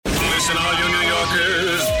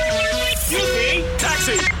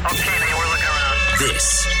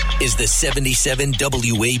This is the 77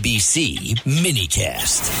 WABC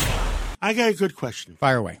minicast. I got a good question.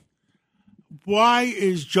 Fire away. Why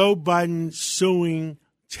is Joe Biden suing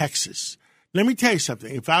Texas? Let me tell you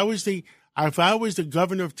something. If I was the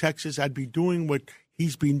governor of Texas, I'd be doing what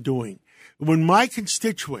he's been doing. When my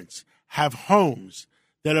constituents have homes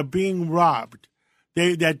that are being robbed,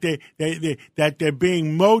 that they're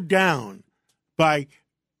being mowed down by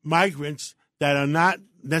migrants that are not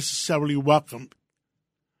necessarily welcome,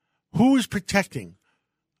 who is protecting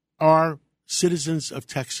our citizens of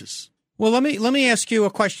Texas? Well, let me ask you a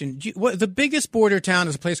question. The biggest border town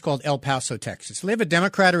is a place called El Paso, Texas. They have a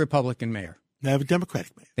Democrat or Republican mayor? They have a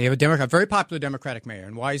Democratic mayor. They have a very popular Democratic mayor.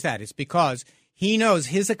 And why is that? It's because he knows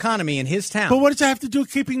his economy in his town. But what does that have to do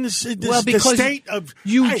with keeping the state of?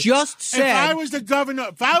 Just said, if I was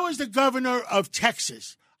the governor of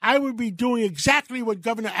Texas, I would be doing exactly what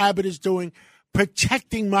Governor Abbott is doing,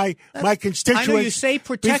 protecting my constituents. I know you say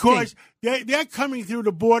protecting. Because they're coming through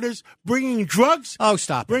the borders, bringing drugs. Oh,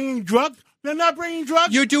 stop it. Bringing drugs. They're not bringing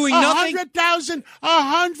drugs. You're doing nothing. 100,000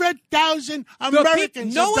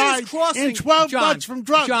 Americans have died in 12 months from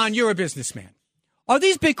drugs. John, you're a businessman. Are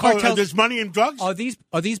these big cartels? There's money in drugs? Are these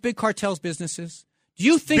big cartels businesses? Do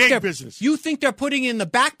you think you think they're putting in the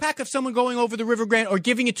backpack of someone going over the River Grande or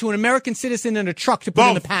giving it to an American citizen in a truck to put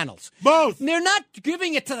in the panels? Both. They're not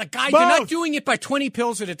giving it to the guy. Both. They're not doing it by 20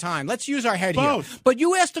 pills at a time. Let's use our head here. But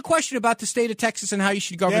you asked a question about the state of Texas and how you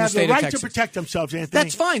should govern the state of Texas. They have the right to protect themselves, Anthony.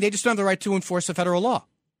 That's fine. They just don't have the right to enforce the federal law.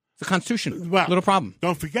 It's the Constitution. Well, little problem.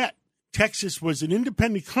 Don't forget, Texas was an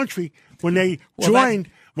independent country when they joined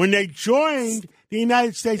the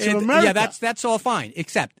United States of America. Yeah, that's all fine,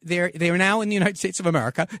 except they are now in the United States of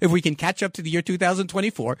America. If we can catch up to the year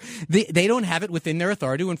 2024, they don't have it within their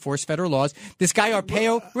authority to enforce federal laws. This guy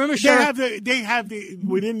Arpaio, remember, they have the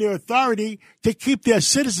within their authority to keep their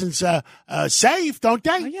citizens safe, don't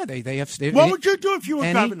they? Yeah, they have. What would you do if you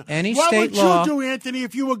were governor? What would you do, Anthony,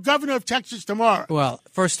 if you were governor of Texas tomorrow? Well,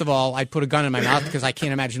 first of all, I'd put a gun in my mouth because I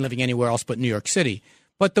can't imagine living anywhere else but New York City.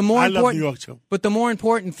 But the more important, love New York too. But the more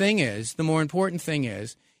important thing is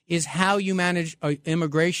how you manage an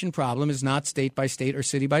immigration problem is not state by state or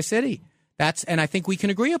city by city. And I think we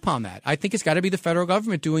can agree upon that. I think it's got to be the federal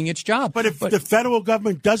government doing its job. But if the federal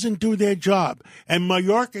government doesn't do their job, and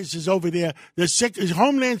Mayorkas is over there, his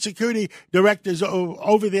Homeland Security Director is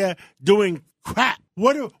over there doing crap.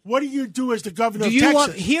 What do you do as the governor of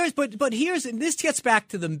Texas? And this gets back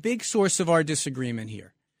to the big source of our disagreement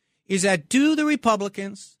here. Is that does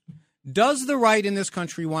the right in this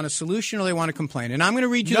country want a solution or they want to complain? And I'm going to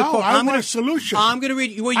read you the quote. I want a solution. I'm going to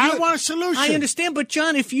read you. Well, I want a solution. I understand, but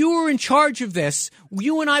John, if you were in charge of this,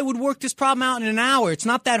 you and I would work this problem out in an hour. It's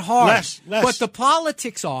not that hard. Less. But the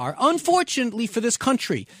politics are, unfortunately for this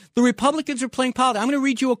country, the Republicans are playing politics. I'm going to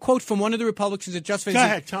read you a quote from one of the Republicans that just visited. Go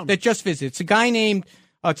ahead, tell me. That just visited. It's a guy named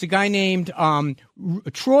Troy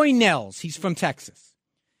Nehls. He's from Texas.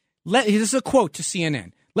 This is a quote to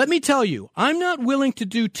CNN. Let me tell you, I'm not willing to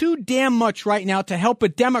do too damn much right now to help a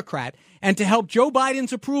Democrat and to help Joe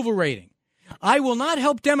Biden's approval rating. I will not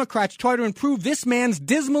help Democrats try to improve this man's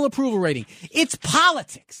dismal approval rating. It's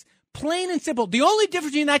politics. Plain and simple. The only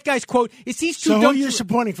difference in that guy's quote is he's too dumb. So who are you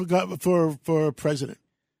supporting for president?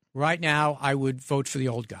 Right now, I would vote for the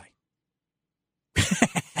old guy.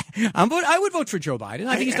 I would vote for Joe Biden.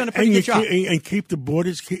 I think he's done a pretty good job. And keep the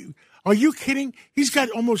borders. Are you kidding? He's got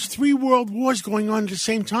almost 3 world wars going on at the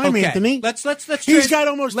same time, Anthony. He's got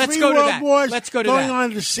almost 3 world wars going on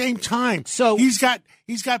at the same time. So he's got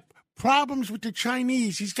problems with the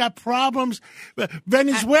Chinese. He's got problems.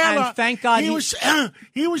 Venezuela. And thank God he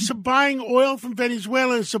was buying oil from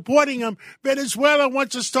Venezuela and supporting him. Venezuela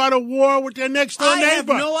wants to start a war with their next door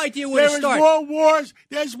neighbor. I have no idea where to start.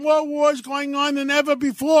 There's more wars going on than ever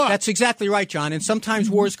before. That's exactly right, John. And sometimes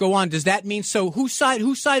wars go on. Does that mean whose side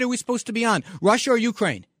are we supposed to be on? Russia or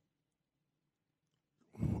Ukraine?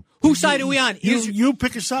 Whose side are we on? You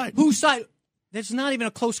pick a side. Whose side? That's not even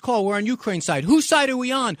a close call. We're on Ukraine's side. Whose side are we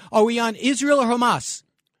on? Are we on Israel or Hamas?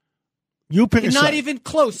 You pick a side. Not even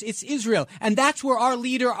close. It's Israel. And that's where our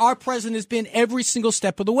leader, our president, has been every single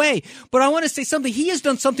step of the way. But I want to say something. He has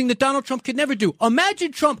done something that Donald Trump could never do.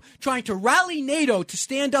 Imagine Trump trying to rally NATO to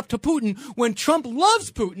stand up to Putin when Trump loves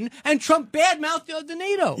Putin and Trump badmouthed the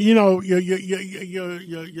NATO. You know,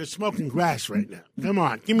 you're smoking grass right now. Come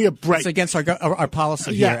on, give me a break. It's against our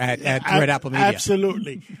policy here at Red Apple Media.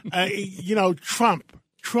 Absolutely.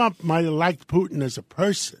 Trump might have liked Putin as a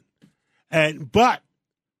person, but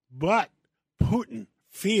Putin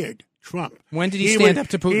feared Trump. When did he stand up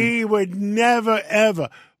to Putin? He would never, ever.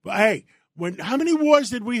 Hey, How many wars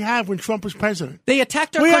did we have when Trump was president? They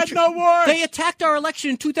attacked our country. We had no wars. They attacked our election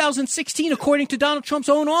in 2016, according to Donald Trump's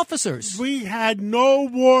own officers. We had no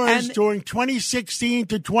wars during 2016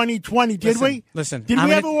 to 2020, did we? Listen. Did we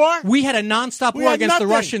have a war? We had a nonstop war against nothing.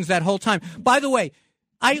 the Russians that whole time. By the way,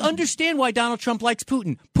 I understand why Donald Trump likes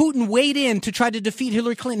Putin. Putin weighed in to try to defeat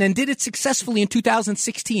Hillary Clinton and did it successfully in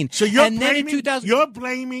 2016. So you're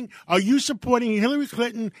blaming, are you supporting Hillary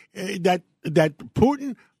Clinton that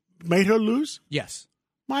Putin made her lose? Yes.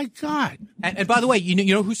 My God. And by the way, you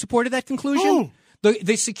know who supported that conclusion? Who?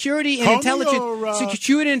 The security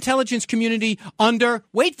and intelligence community under,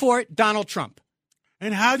 wait for it, Donald Trump.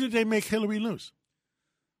 And how did they make Hillary lose?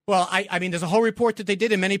 Well, I mean, there's a whole report that they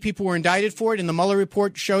did, and many people were indicted for it, and the Mueller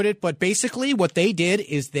report showed it. But basically, what they did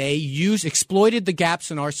is they exploited the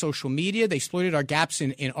gaps in our social media. They exploited our gaps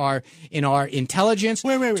in our intelligence.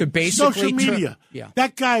 Wait. To basically social media.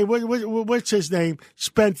 That guy, what's his name,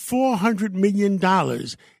 spent $400 million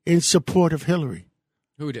in support of Hillary.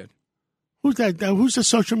 Who did? Who's that? Who's the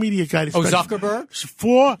social media guy?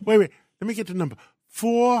 Zuckerberg? Wait. Let me get the number.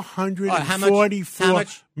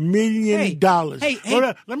 $444 million. Hey,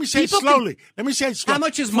 let me say it slowly. How much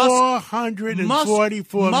is $444 million? Musk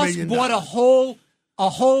bought a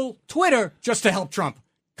whole Twitter just to help Trump.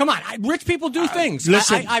 Come on, rich people do things.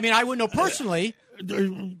 Listen, I mean, I wouldn't know personally.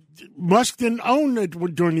 Musk didn't own it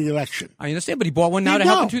during the election. I understand, but he bought one now to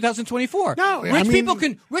help in 2024. No, rich people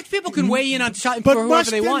can weigh in on for whoever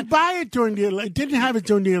Musk they want. But Musk didn't buy it during the election. Didn't have it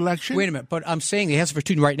during the election. Wait a minute, but I'm saying he has it for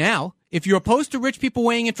Putin right now. If you're opposed to rich people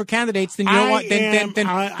weighing in for candidates, then you know what? Then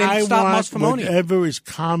stop Musk from owning it. Whatever is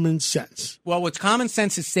common sense. Well, what's common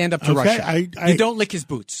sense is stand up to Russia. You don't lick his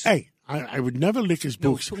boots. Hey, I would never lick his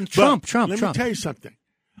boots. Trump. Let me tell you something.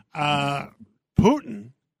 Putin,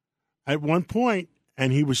 at one point,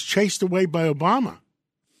 and he was chased away by Obama.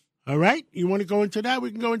 All right? You want to go into that?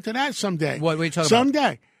 We can go into that someday. What are you talking about?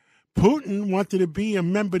 Someday. Putin wanted to be a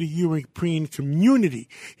member of the European community.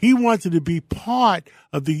 He wanted to be part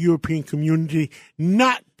of the European community,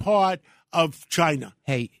 not part of China.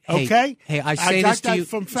 Hey, okay? I say this to you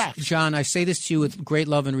from facts. John, I say this to you with great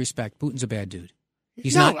love and respect. Putin's a bad dude.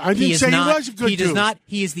 He's no, not. I didn't say he was a good dude. He does not.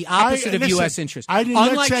 He is the opposite of U.S. interests. I did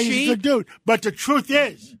not say he's a good dude. But the truth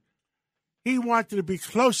is, he wanted to be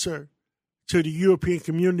closer to the European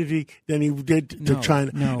community than he did to China.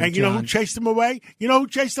 And you know who chased him away? You know who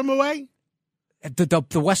chased him away?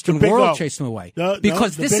 The Western world chased him away.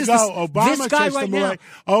 Because this is this guy right now.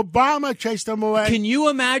 Obama chased him away. Can you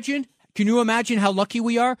imagine how lucky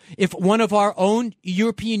we are if one of our own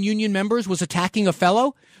European Union members was attacking a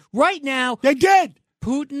fellow? Right now, they did.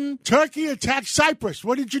 Turkey attacked Cyprus.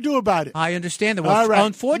 What did you do about it? I understand that. Well, right.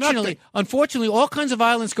 Unfortunately, all kinds of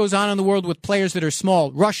violence goes on in the world with players that are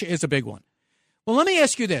small. Russia is a big one. Well, let me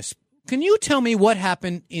ask you this. Can you tell me what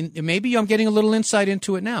happened maybe I'm getting a little insight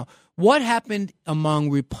into it now. What happened among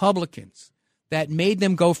Republicans that made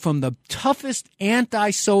them go from the toughest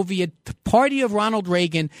anti-Soviet party of Ronald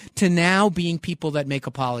Reagan to now being people that make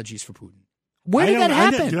apologies for Putin? Where did that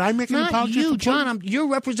happen? Did I make an apology for Putin? John, you're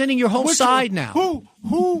representing your whole side now. Who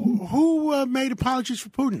made apologies for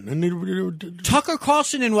Putin? Tucker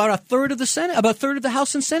Carlson and about a third of the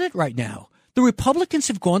House and Senate right now. The Republicans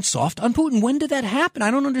have gone soft on Putin. When did that happen?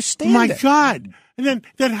 I don't understand. My God! And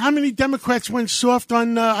then how many Democrats went soft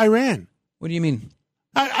on Iran? What do you mean?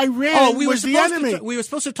 Iran was the enemy. We were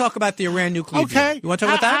supposed to talk about the Iran nuclear deal. You want to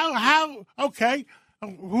talk about that? How? Okay.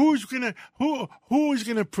 Who's gonna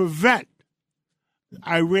prevent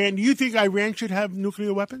Iran? Do you think Iran should have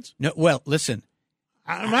nuclear weapons? No. Well, listen.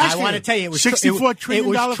 I want to tell you, it was $64 trillion. It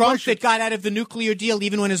was Trump question. that got out of the nuclear deal,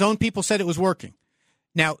 even when his own people said it was working.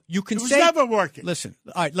 Now you can say it was never working. Listen,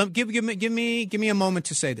 all right. Give me a moment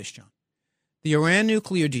to say this, John. The Iran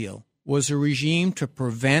nuclear deal was a regime to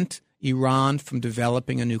prevent Iran from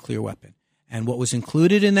developing a nuclear weapon. And what was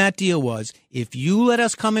included in that deal was, if you let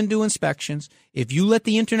us come and do inspections, if you let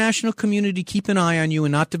the international community keep an eye on you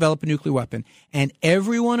and not develop a nuclear weapon, and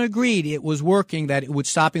everyone agreed it was working, that it would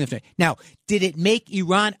stop them. Now, did it make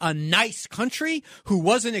Iran a nice country who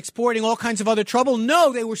wasn't exporting all kinds of other trouble?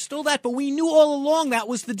 No, they were still that, but we knew all along that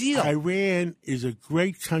was the deal. Iran is a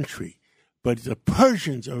great country, but the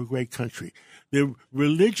Persians are a great country. The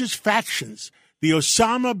religious factions, the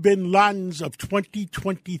Osama bin Ladens of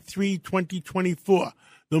 2023, 2024,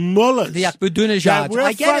 the mullahs, the Ahmadinejads.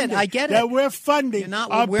 I get it. That we're funding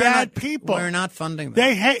are bad people. We're not funding them.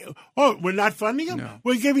 They hate. Oh, we're not funding them? No.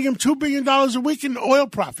 We're giving them $2 billion a week in oil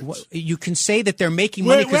profits. Well, you can say that they're making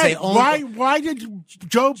money because they own. Why did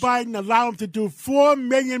Joe Biden allow them to do 4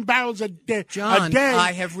 million barrels a day, John,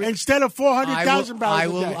 instead of 400,000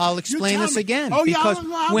 barrels a day? I'll explain this again. Oh, because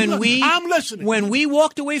I'm listening. When we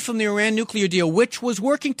walked away from the Iran nuclear deal, which was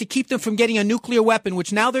working to keep them from getting a nuclear weapon,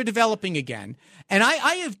 which now they're developing again, and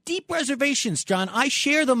I have deep reservations, John. I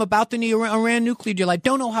share them about the Iran nuclear deal. I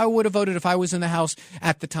don't know how I would have voted if I was in the House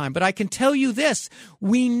at the time. But I can tell you this.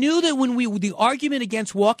 We knew that when the argument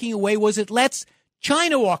against walking away was it lets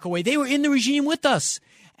China walk away. They were in the regime with us.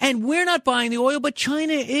 And we're not buying the oil, but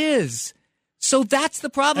China is. So that's the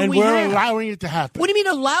problem we have. And we're allowing it to happen. What do you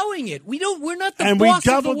mean allowing it? We're not the boss of the world. And we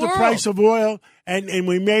doubled the price of oil, and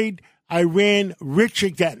we made Iran rich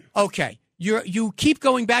again. Okay. You keep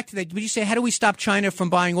going back to that, but you say, how do we stop China from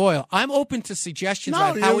buying oil? I'm open to suggestions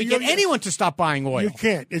about how we get anyone to stop buying oil. You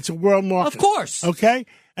can't. It's a world market. Of course. Okay?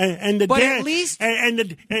 And the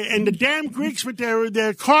damn Greeks with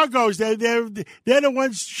their cargoes, they're the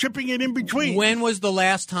ones shipping it in between. When was the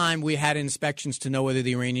last time we had inspections to know whether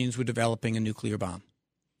the Iranians were developing a nuclear bomb?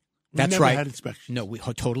 That's right. We never had inspections. No, we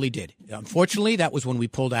totally did. Unfortunately, that was when we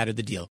pulled out of the deal.